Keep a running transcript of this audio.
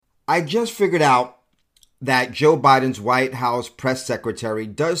I just figured out that Joe Biden's White House press secretary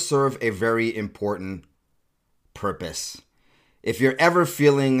does serve a very important purpose. If you're ever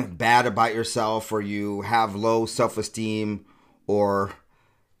feeling bad about yourself, or you have low self-esteem, or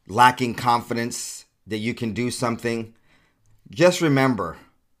lacking confidence that you can do something, just remember,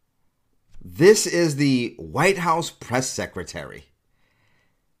 this is the White House press secretary.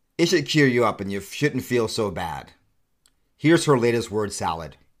 It should cheer you up and you shouldn't feel so bad. Here's her latest word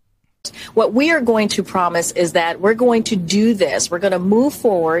salad. What we are going to promise is that we're going to do this. We're going to move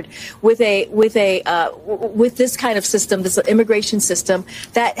forward with this kind of system, this immigration system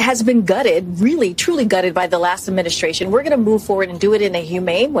that has been gutted, really, truly gutted by the last administration. We're going to move forward and do it in a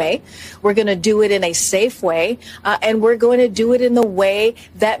humane way. We're going to do it in a safe way, and we're going to do it in the way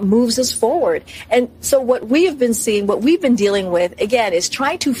that moves us forward. And so what we have been seeing, what we've been dealing with, again, is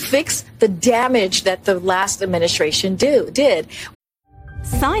trying to fix the damage that the last administration did.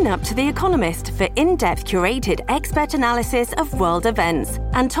 Sign up to The Economist for in-depth curated expert analysis of world events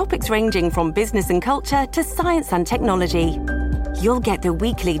and topics ranging from business and culture to science and technology. You'll get the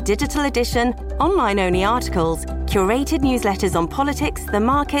weekly digital edition, online-only articles, curated newsletters on politics, the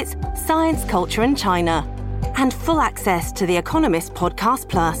markets, science, culture and China, and full access to The Economist Podcast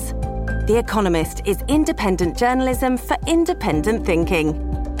Plus. The Economist is independent journalism for independent thinking.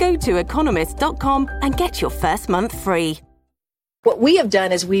 Go to economist.com and get your first month free. What we have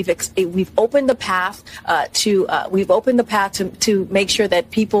done is we've opened the path to make sure that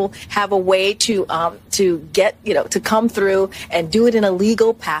people have a way to get to come through and do it in a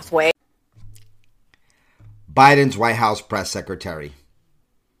legal pathway. Biden's White House press secretary.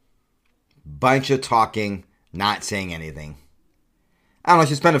 Bunch of talking, not saying anything. I don't know,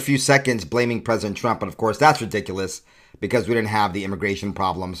 she spent a few seconds blaming President Trump, but of course that's ridiculous because we didn't have the immigration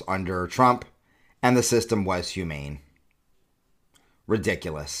problems under Trump and the system was humane.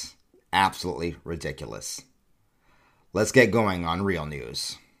 Ridiculous. Absolutely ridiculous. Let's get going on real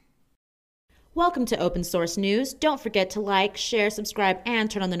news. Welcome to Open Source News. Don't forget to like, share, subscribe,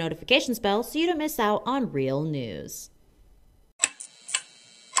 and turn on the notifications bell so you don't miss out on real news.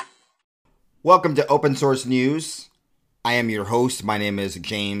 Welcome to Open Source News. I am your host. My name is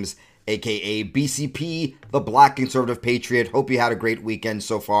James, aka BCP, the Black Conservative Patriot. Hope you had a great weekend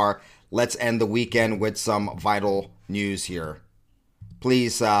so far. Let's end the weekend with some vital news here.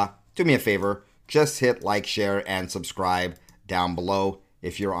 Please do me a favor, just hit like, share, and subscribe down below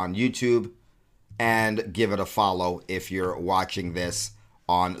if you're on YouTube, and give it a follow if you're watching this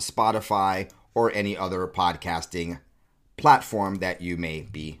on Spotify or any other podcasting platform that you may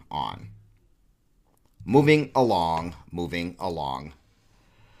be on. Moving along.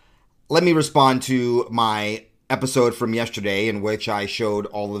 Let me respond to my episode from yesterday in which I showed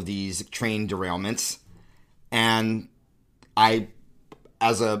all of these train derailments, and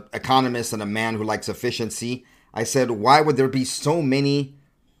as an economist and a man who likes efficiency, I said, why would there be so many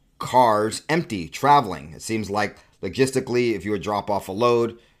cars empty traveling? It seems like logistically, if you would drop off a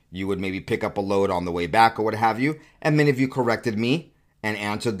load, you would maybe pick up a load on the way back or what have you. And many of you corrected me and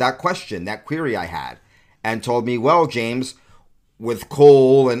answered that question, that query I had, and told me, well, James, with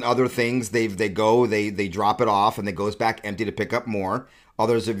coal and other things, they drop it off and it goes back empty to pick up more.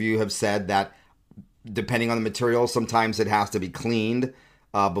 Others of you have said that depending on the material, sometimes it has to be cleaned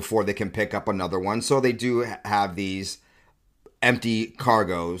before they can pick up another one. So they do have these empty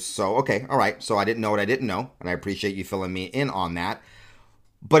cargoes. So, okay, all right. So I didn't know what I didn't know, and I appreciate you filling me in on that.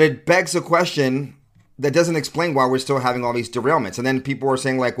 But it begs a question that doesn't explain why we're still having all these derailments. And then people are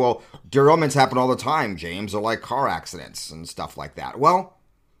saying like, well, derailments happen all the time, James, or like car accidents and stuff like that. Well,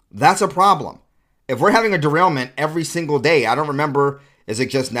 that's a problem. If we're having a derailment every single day, I don't remember, is it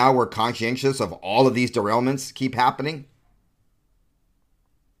just now we're conscientious of all of these derailments keep happening?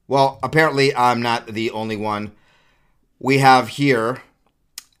 Well, apparently I'm not the only one. We have here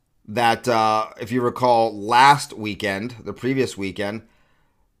that, if you recall, last weekend, the previous weekend,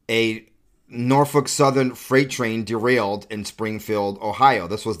 a Norfolk Southern freight train derailed in Springfield, Ohio.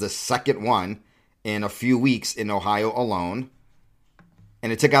 This was the second one in a few weeks in Ohio alone.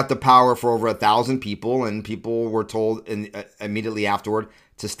 And it took out the power for over 1,000 people, and people were told immediately afterward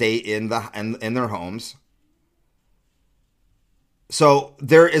to stay in their homes. So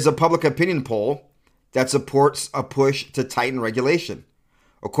there is a public opinion poll that supports a push to tighten regulation.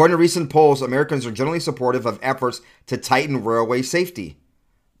 According to recent polls, Americans are generally supportive of efforts to tighten railway safety,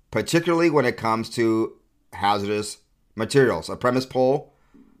 particularly when it comes to hazardous materials. A premise poll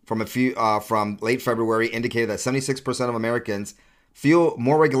from late February indicated that 76% of Americans feel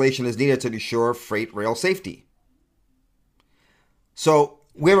more regulation is needed to ensure freight rail safety. So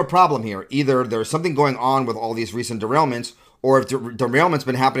we have a problem here. Either there's something going on with all these recent derailments, or if derailment's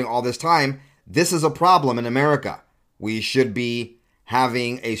been happening all this time, this is a problem in America. We should be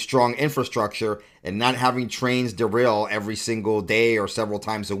having a strong infrastructure and not having trains derail every single day or several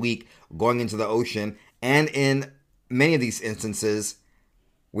times a week going into the ocean. And in many of these instances,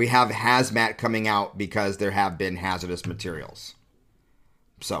 we have hazmat coming out because there have been hazardous materials.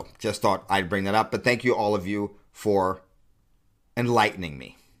 So just thought I'd bring that up. But thank you, all of you, for enlightening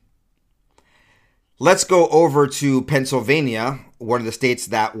me. Let's go over to Pennsylvania, one of the states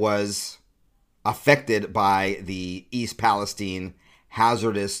that was affected by the East Palestine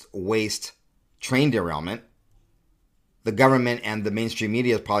hazardous waste train derailment. The government and the mainstream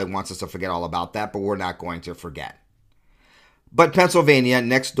media probably wants us to forget all about that, but we're not going to forget. But Pennsylvania,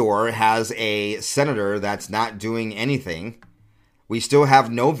 next door, has a senator that's not doing anything. We still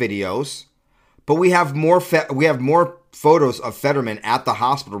have no videos, but we have more photos of Fetterman at the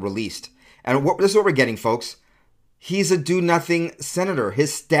hospital released. And this is what we're getting, folks. He's a do-nothing senator.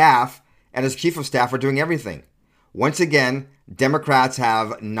 His staff and his chief of staff are doing everything. Once again, Democrats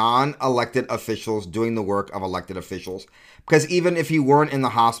have non-elected officials doing the work of elected officials. Because even if he weren't in the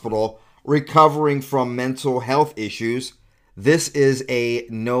hospital recovering from mental health issues, this is a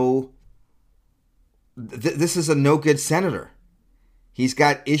no good senator. He's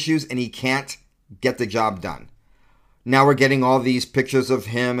got issues and he can't get the job done. Now we're getting all these pictures of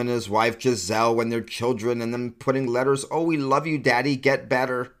him and his wife Giselle and their children and them putting letters. Oh, we love you, Daddy. Get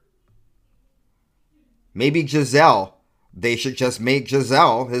better. Maybe Giselle, they should just make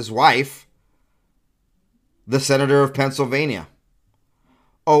Giselle, his wife, the senator of Pennsylvania.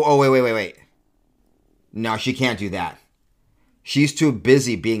 Oh, wait. No, she can't do that. She's too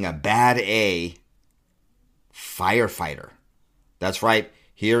busy being a bad A firefighter. That's right.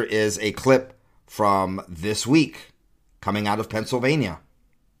 Here is a clip from this week coming out of Pennsylvania.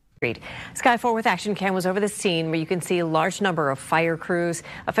 Sky 4 with Action Cam was over the scene where you can see a large number of fire crews.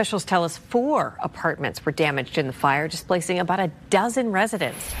 Officials tell us 4 apartments were damaged in the fire, displacing about a dozen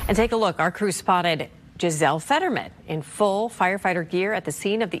residents. And take a look. Our crew spotted Giselle Fetterman in full firefighter gear at the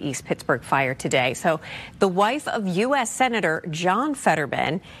scene of the East Pittsburgh fire today. So the wife of U.S. Senator John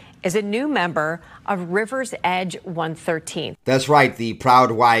Fetterman is a new member of River's Edge 113. That's right. The proud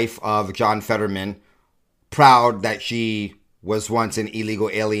wife of John Fetterman, proud that she was once an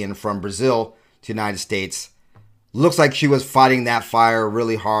illegal alien from Brazil to the United States. Looks like she was fighting that fire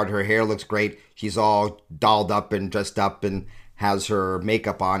really hard. Her hair looks great. She's all dolled up and dressed up and has her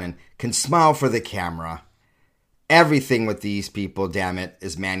makeup on and can smile for the camera. Everything with these people, damn it,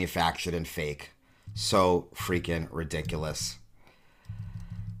 is manufactured and fake. So freaking ridiculous.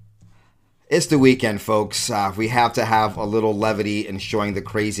 It's the weekend, folks. We have to have a little levity in showing the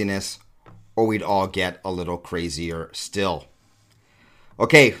craziness, or we'd all get a little crazier still.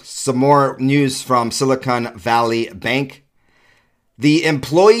 Okay, some more news from Silicon Valley Bank. The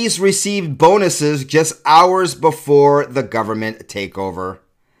employees received bonuses just hours before the government takeover.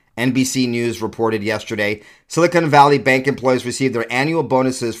 NBC News reported yesterday, Silicon Valley Bank employees received their annual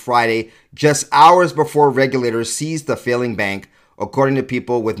bonuses Friday, just hours before regulators seized the failing bank, according to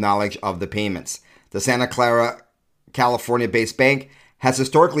people with knowledge of the payments. The Santa Clara, California-based bank has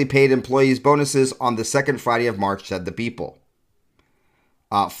historically paid employees bonuses on the second Friday of March, said the people.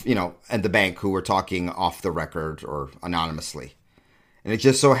 And the bank who were talking off the record or anonymously. And it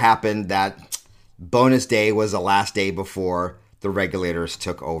just so happened that bonus day was the last day before the regulators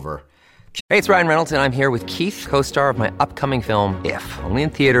took over. Hey, it's Ryan Reynolds, and I'm here with Keith, co-star of my upcoming film, If, only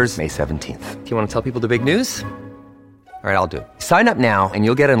in theaters May 17th. Do you want to tell people the big news? All right, I'll do it. Sign up now and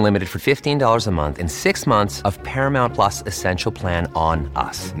you'll get unlimited for $15 a month and 6 months of Paramount Plus Essential Plan on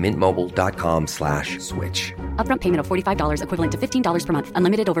us. MintMobile.com/switch. Upfront payment of $45 equivalent to $15 per month.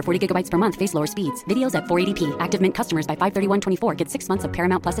 Unlimited over 40 gigabytes per month. Face lower speeds. Videos at 480p. Active Mint customers by 531.24 get 6 months of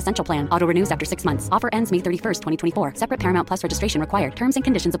Paramount Plus Essential Plan. Auto renews after 6 months. Offer ends May 31st, 2024. Separate Paramount Plus registration required. Terms and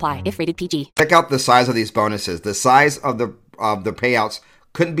conditions apply if rated PG. Check out the size of these bonuses. The size of the payouts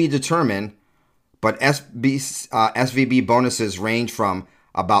couldn't be determined, but SVB bonuses range from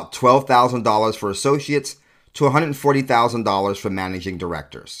about $12,000 for associates to $140,000 for managing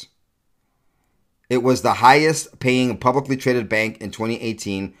directors. It was the highest paying publicly traded bank in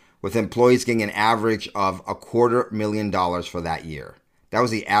 2018, with employees getting an average of $250,000 for that year. That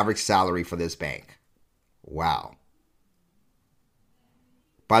was the average salary for this bank. Wow.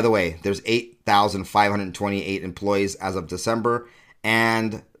 By the way, there's 8,528 employees as of December,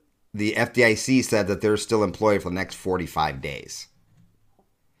 and the FDIC said that they're still employed for the next 45 days.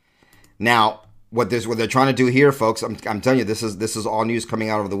 Now, what they're trying to do here, folks, I'm telling you, this is all news coming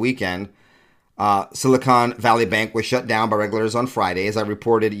out over the weekend. Silicon Valley Bank was shut down by regulators on Friday. As I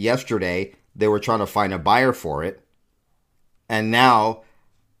reported yesterday, they were trying to find a buyer for it. And now,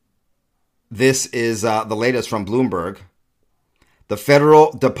 this is the latest from Bloomberg. The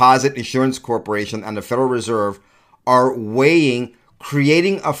Federal Deposit Insurance Corporation and the Federal Reserve are weighing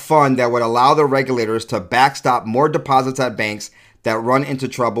creating a fund that would allow the regulators to backstop more deposits at banks that run into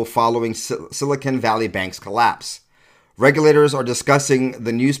trouble following Silicon Valley Bank's collapse. Regulators are discussing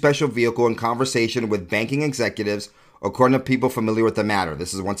the new special vehicle in conversation with banking executives, according to people familiar with the matter.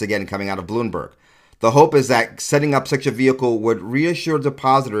 This is once again coming out of Bloomberg. The hope is that setting up such a vehicle would reassure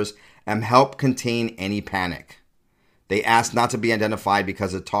depositors and help contain any panic. They asked not to be identified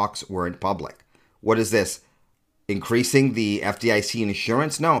because the talks weren't public. What is this? Increasing the FDIC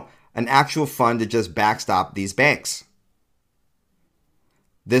insurance? No, an actual fund to just backstop these banks.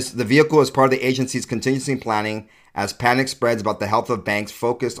 The vehicle is part of the agency's contingency planning as panic spreads about the health of banks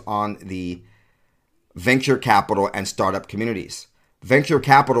focused on the venture capital and startup communities. Venture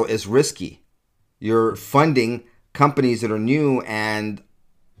capital is risky. You're funding companies that are new and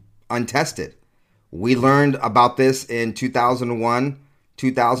untested. We learned about this in 2001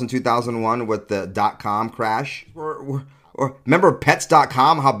 with the dot-com crash. Or remember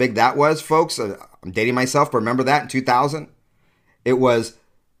Pets.com, how big that was, folks? I'm dating myself, but remember that in 2000? It was,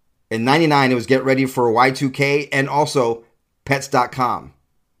 in 99, it was Get Ready for Y2K and also Pets.com.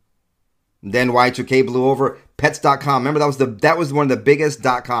 Then Y2K blew over. Pets.com, remember that was one of the biggest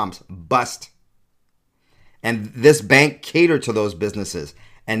dot-coms. Bust. And this bank catered to those businesses.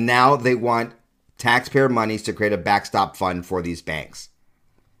 And now they want taxpayer monies to create a backstop fund for these banks.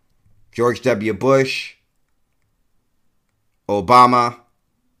 George W. Bush, Obama,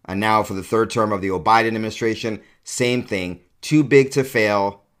 and now for the third term of the Biden administration, same thing. Too big to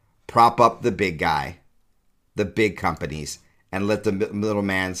fail. Prop up the big guy, the big companies, and let the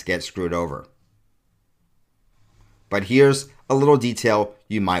middlemans get screwed over. But here's a little detail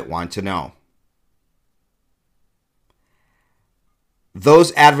you might want to know.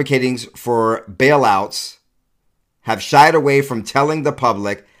 Those advocating for bailouts have shied away from telling the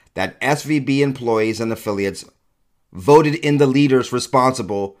public that SVB employees and affiliates voted in the leaders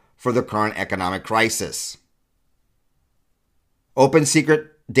responsible for the current economic crisis. Open secret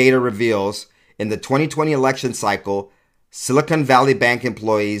data reveals in the 2020 election cycle, Silicon Valley Bank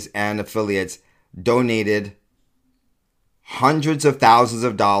employees and affiliates donated hundreds of thousands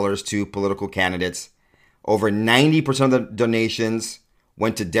of dollars to political candidates. Over 90% of the donations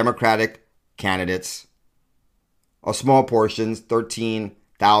went to Democratic candidates. A small portion,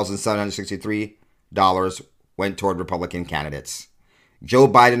 $13,763, went toward Republican candidates. Joe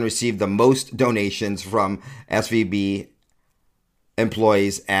Biden received the most donations from SVB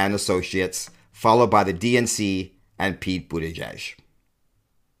employees and associates, followed by the DNC and Pete Buttigieg.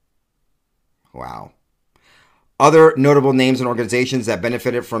 Wow. Other notable names and organizations that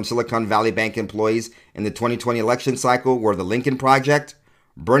benefited from Silicon Valley Bank employees in the 2020 election cycle were the Lincoln Project,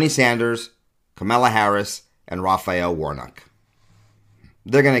 Bernie Sanders, Kamala Harris, and Raphael Warnock.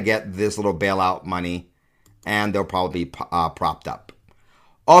 They're going to get this little bailout money, and they'll probably be propped up.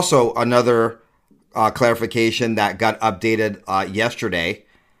 Also, another clarification that got updated yesterday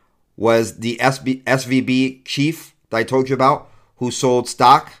was the SVB chief that I told you about, who sold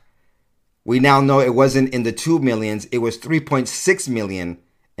stock. We now know it wasn't in the 2 millions, it was 3.6 million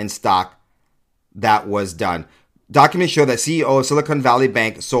in stock that was done. Documents show that CEO of Silicon Valley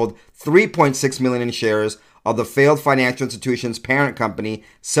Bank sold 3.6 million in shares of the failed financial institution's parent company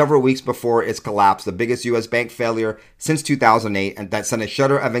several weeks before its collapse, the biggest U.S. bank failure since 2008, and that sent a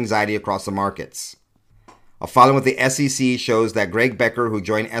shudder of anxiety across the markets. A filing with the SEC shows that Greg Becker, who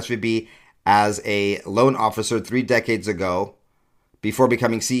joined SVB as a loan officer 3 decades ago, before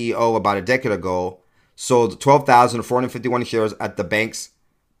becoming CEO about a decade ago, sold 12,451 shares at the bank's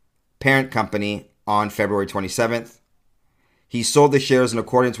parent company on February 27th. He sold the shares in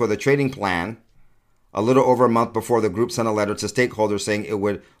accordance with a trading plan a little over a month before the group sent a letter to stakeholders saying it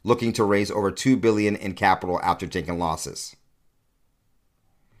would looking to raise over $2 billion in capital after taking losses.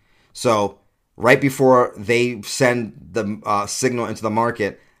 So right before they send the signal into the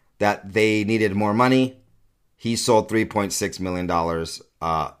market that they needed more money, he sold $3.6 million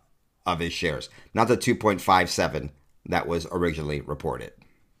of his shares, not the 2.57 that was originally reported.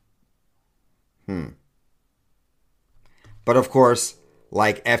 But of course,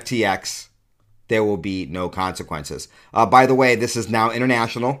 like FTX, there will be no consequences. By the way, this is now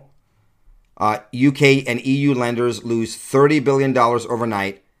international. UK and EU lenders lose $30 billion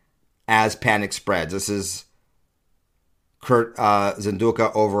overnight as panic spreads. This is Kurt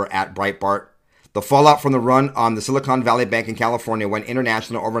Zenduka over at Breitbart. The fallout from the run on the Silicon Valley Bank in California went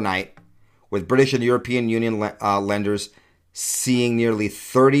international overnight, with British and European Union lenders seeing nearly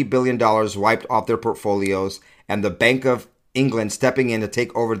 $30 billion wiped off their portfolios, and the Bank of England stepping in to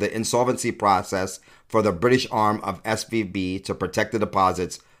take over the insolvency process for the British arm of SVB to protect the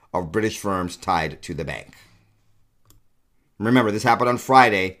deposits of British firms tied to the bank. Remember, this happened on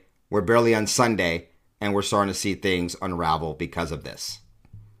Friday. We're barely on Sunday, and we're starting to see things unravel because of this.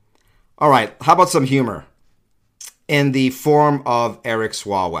 All right, how about some humor in the form of Eric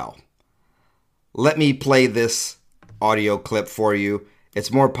Swalwell? Let me play this audio clip for you.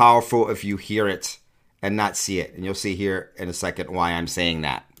 It's more powerful if you hear it and not see it. And you'll see here in a second why I'm saying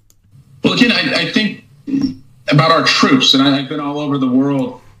that. Well, again, I think about our troops, and I've been all over the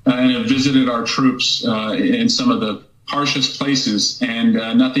world and have visited our troops in some of the harshest places, and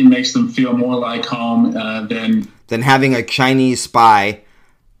nothing makes them feel more like home than having a Chinese spy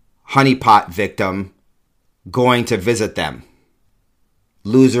honeypot victim going to visit them.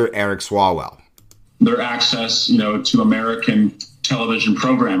 Loser Eric Swalwell. Their access, to American television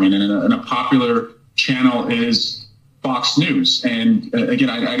programming, and a popular channel is Fox News. And again,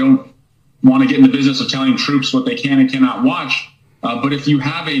 I don't want to get in the business of telling troops what they can and cannot watch. But if you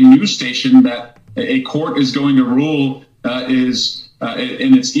have a news station that a court is going to rule is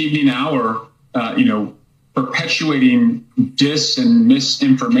in its evening hour, perpetuating dis and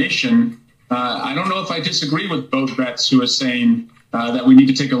misinformation, I don't know if I disagree with both vets who are saying that we need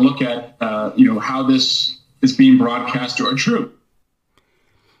to take a look at, how this is being broadcast to our troops.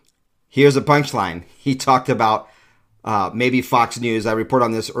 Here's a punchline. He talked about maybe Fox News. I reported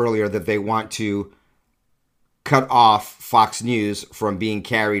on this earlier that they want to cut off Fox News from being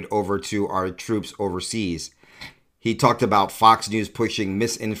carried over to our troops overseas. He talked about Fox News pushing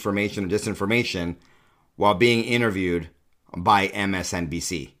misinformation or disinformation while being interviewed by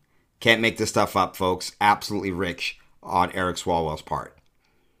MSNBC. Can't make this stuff up, folks. Absolutely rich on Eric Swalwell's part.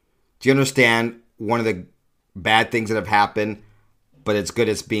 Do you understand one of the bad things that have happened, but it's good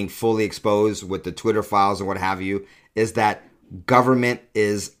it's being fully exposed with the Twitter files and what have you, is that government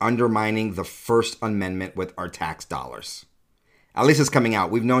is undermining the First Amendment with our tax dollars. At least it's coming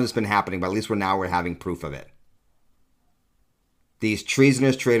out. We've known it's been happening, but at least we're having proof of it. These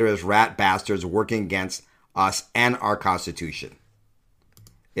treasonous, traitorous, rat bastards working against us and our Constitution.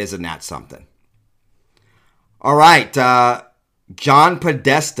 Isn't that something? All right. John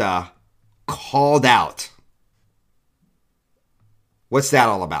Podesta called out. What's that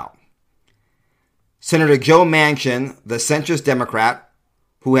all about? Senator Joe Manchin, the centrist Democrat,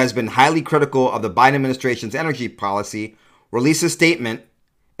 who has been highly critical of the Biden administration's energy policy, released a statement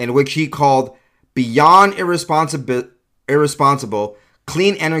in which he called beyond irresponsible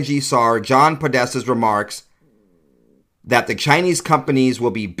clean energy czar John Podesta's remarks that the Chinese companies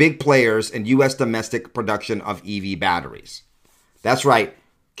will be big players in U.S. domestic production of EV batteries. That's right,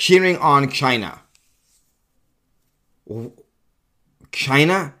 cheering on China.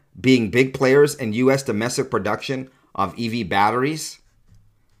 China being big players in U.S. domestic production of EV batteries?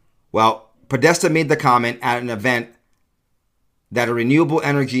 Well, Podesta made the comment at an event that a renewable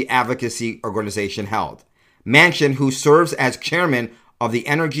energy advocacy organization held. Manchin, who serves as chairman of the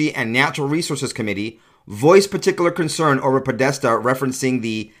Energy and Natural Resources Committee, voiced particular concern over Podesta referencing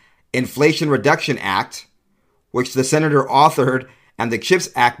the Inflation Reduction Act, which the senator authored, and the CHIPS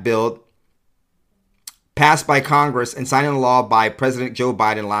Act bill passed by Congress and signed into law by President Joe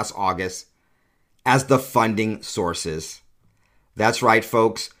Biden last August, as the funding sources. That's right,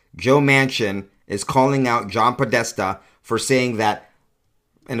 folks. Joe Manchin is calling out John Podesta for saying that,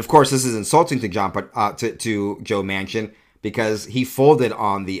 and of course this is insulting to Joe Manchin because he folded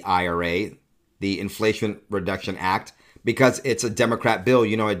on the IRA, the Inflation Reduction Act, because it's a Democrat bill.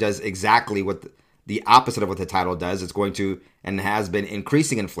 It does exactly what the opposite of what the title does. It's going to and has been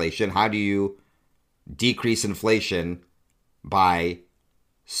increasing inflation. How do you decrease inflation? By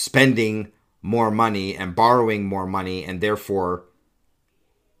spending more money and borrowing more money and therefore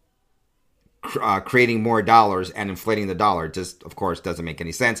creating more dollars and inflating the dollar. Just, of course, doesn't make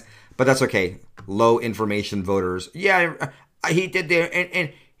any sense, but that's okay. Low information voters. Yeah, he did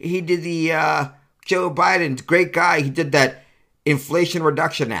and he did the Joe Biden, great guy. He did that Inflation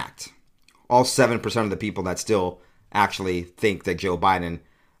Reduction Act. All 7% of the people that still actually think that Joe Biden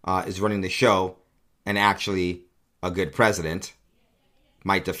is running the show and actually a good president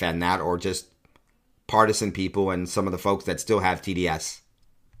might defend that, or just partisan people and some of the folks that still have TDS.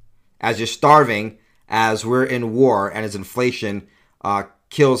 As you're starving, as we're in war, and as inflation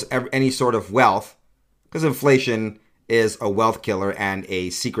kills any sort of wealth, because inflation is a wealth killer and a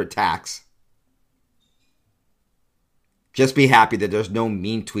secret tax. Just be happy that there's no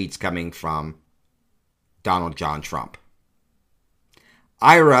mean tweets coming from Donald John Trump.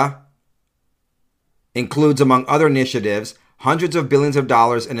 IRA includes, among other initiatives, hundreds of billions of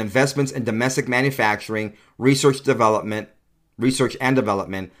dollars in investments in domestic manufacturing, research development, research and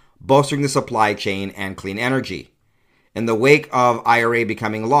development, bolstering the supply chain and clean energy. In the wake of IRA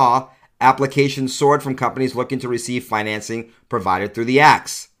becoming law, applications soared from companies looking to receive financing provided through the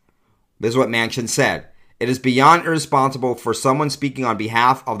acts. This is what Manchin said. It is beyond irresponsible for someone speaking on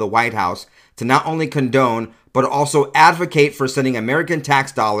behalf of the White House to not only condone, but also advocate for sending American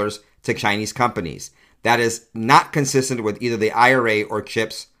tax dollars to Chinese companies. That is not consistent with either the IRA or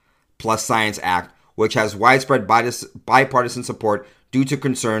CHIPS Plus Science Act, which has widespread bipartisan support due to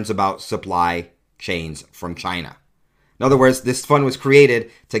concerns about supply chains from China. In other words, this fund was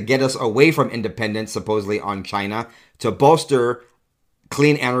created to get us away from independence, supposedly on China, to bolster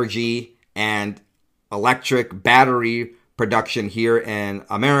clean energy and electric battery production here in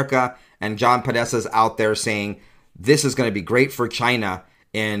America. And John Podesta is out there saying this is going to be great for China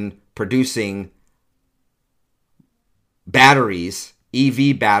in producing batteries,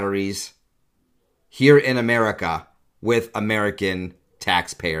 EV batteries, here in America with American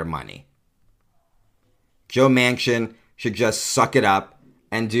taxpayer money. Joe Manchin should just suck it up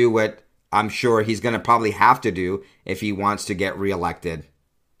and do what I'm sure he's going to probably have to do if he wants to get reelected.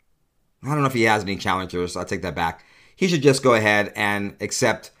 I don't know if he has any challengers. I'll take that back. He should just go ahead and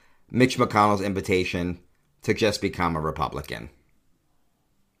accept Mitch McConnell's invitation to just become a Republican.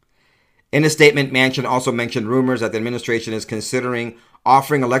 In a statement, Manchin also mentioned rumors that the administration is considering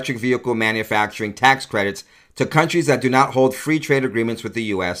offering electric vehicle manufacturing tax credits to countries that do not hold free trade agreements with the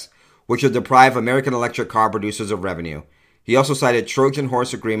U.S., which would deprive American electric car producers of revenue. He also cited Trojan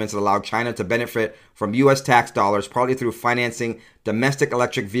horse agreements that allow China to benefit from U.S. tax dollars, partly through financing domestic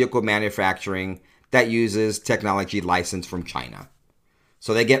electric vehicle manufacturing that uses technology licensed from China.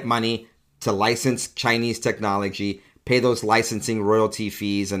 So they get money to license Chinese technology, pay those licensing royalty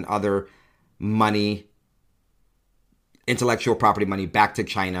fees and other money, intellectual property money back to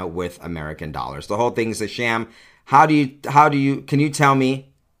China with American dollars. The whole thing is a sham. Can you tell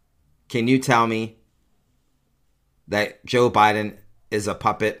me that Joe Biden is a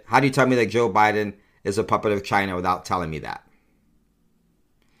puppet? How do you tell me that Joe Biden is a puppet of China without telling me that?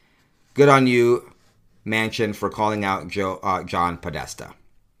 Good on you, Manchin, for calling out John Podesta.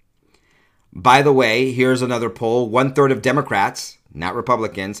 By the way, here's another poll. 1/3 of Democrats, not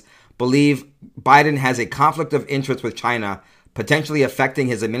Republicans, believe Biden has a conflict of interest with China, potentially affecting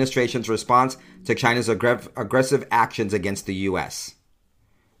his administration's response to China's aggressive actions against the U.S.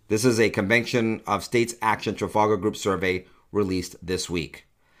 This is a Convention of States Action Trafalgar Group survey released this week.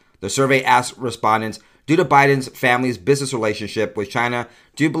 The survey asked respondents, due to Biden's family's business relationship with China,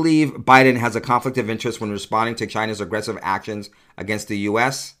 do you believe Biden has a conflict of interest when responding to China's aggressive actions against the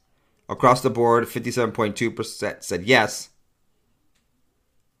U.S.? Across the board, 57.2% said yes.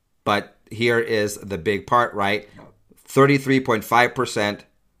 But here is the big part, right? 33.5%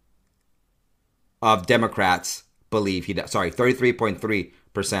 of Democrats believe he does.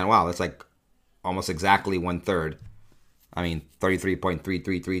 33.3%. Wow, that's like almost exactly 1/3. I mean,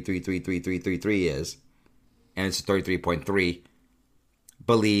 33.333333333 is, and it's 33.3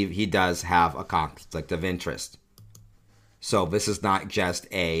 believe he does have a conflict of interest. So this is not just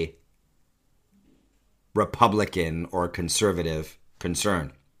a Republican or conservative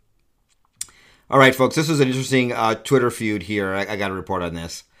concern. All right, folks, this was an interesting Twitter feud here. I got to report on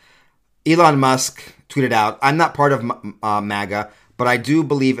this. Elon Musk tweeted out, I'm not part of MAGA, but I do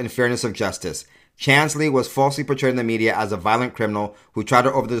believe in fairness of justice. Chansley was falsely portrayed in the media as a violent criminal who tried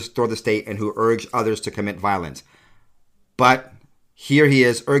to overthrow the state and who urged others to commit violence. But here he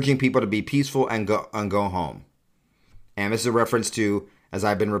is urging people to be peaceful and go home. And this is a reference to, as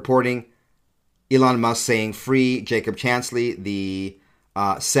I've been reporting, Elon Musk saying free Jacob Chansley, the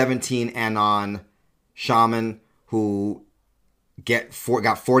 17 Anon shaman who got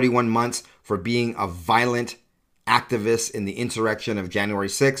 41 months for being a violent activist in the insurrection of January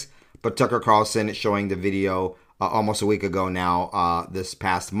 6th. But Tucker Carlson showing the video almost a week ago now, this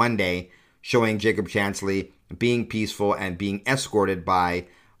past Monday, showing Jacob Chansley being peaceful and being escorted by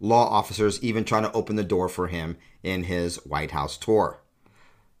law officers, even trying to open the door for him in his White House tour.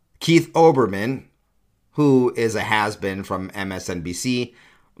 Keith Olbermann, who is a has-been from MSNBC,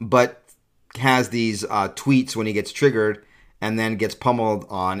 but has these tweets when he gets triggered and then gets pummeled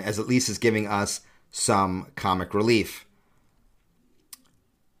on, as at least is giving us some comic relief.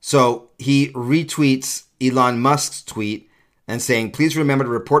 So he retweets Elon Musk's tweet and saying, please remember to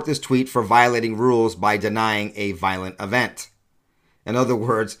report this tweet for violating rules by denying a violent event. In other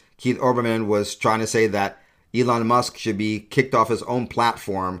words, Keith Olbermann was trying to say that Elon Musk should be kicked off his own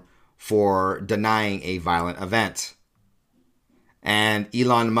platform for denying a violent event. And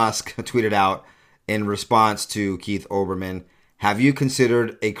Elon Musk tweeted out in response to Keith Olbermann, have you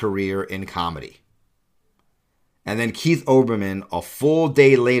considered a career in comedy? And then Keith Olbermann, a full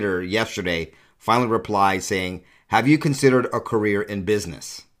day later, yesterday, finally replied saying, have you considered a career in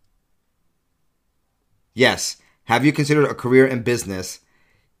business? Yes, have you considered a career in business?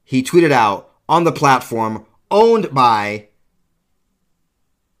 He tweeted out on the platform owned by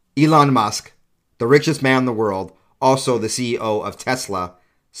Elon Musk, the richest man in the world, also the CEO of Tesla,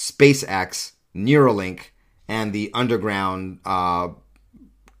 SpaceX, Neuralink, and the underground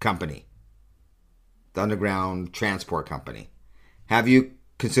company, the underground transport company. Have you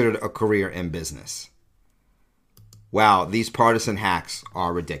considered a career in business? Wow, these partisan hacks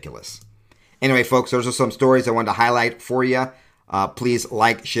are ridiculous. Anyway, folks, those are some stories I wanted to highlight for you. Please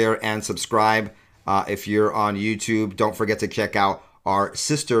like, share, and subscribe. If you're on YouTube, don't forget to check out our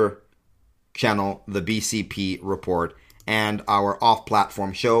sister channel, the BCP Report, and our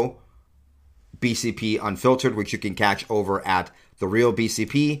off-platform show, BCP Unfiltered, which you can catch over at The Real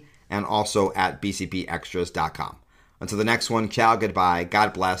BCP and also at bcpextras.com. Until the next one, ciao, goodbye,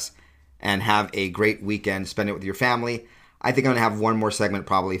 God bless, and have a great weekend. Spend it with your family. I think I'm going to have one more segment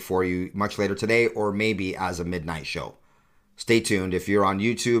probably for you much later today, or maybe as a midnight show. Stay tuned. If you're on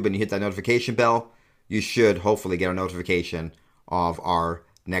YouTube and you hit that notification bell, you should hopefully get a notification of our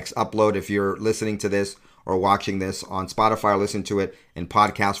next upload. If you're listening to this or watching this on Spotify or listen to it in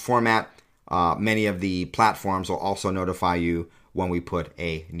podcast format, many of the platforms will also notify you when we put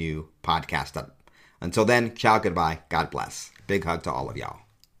a new podcast up. Until then, ciao, goodbye, God bless. Big hug to all of y'all.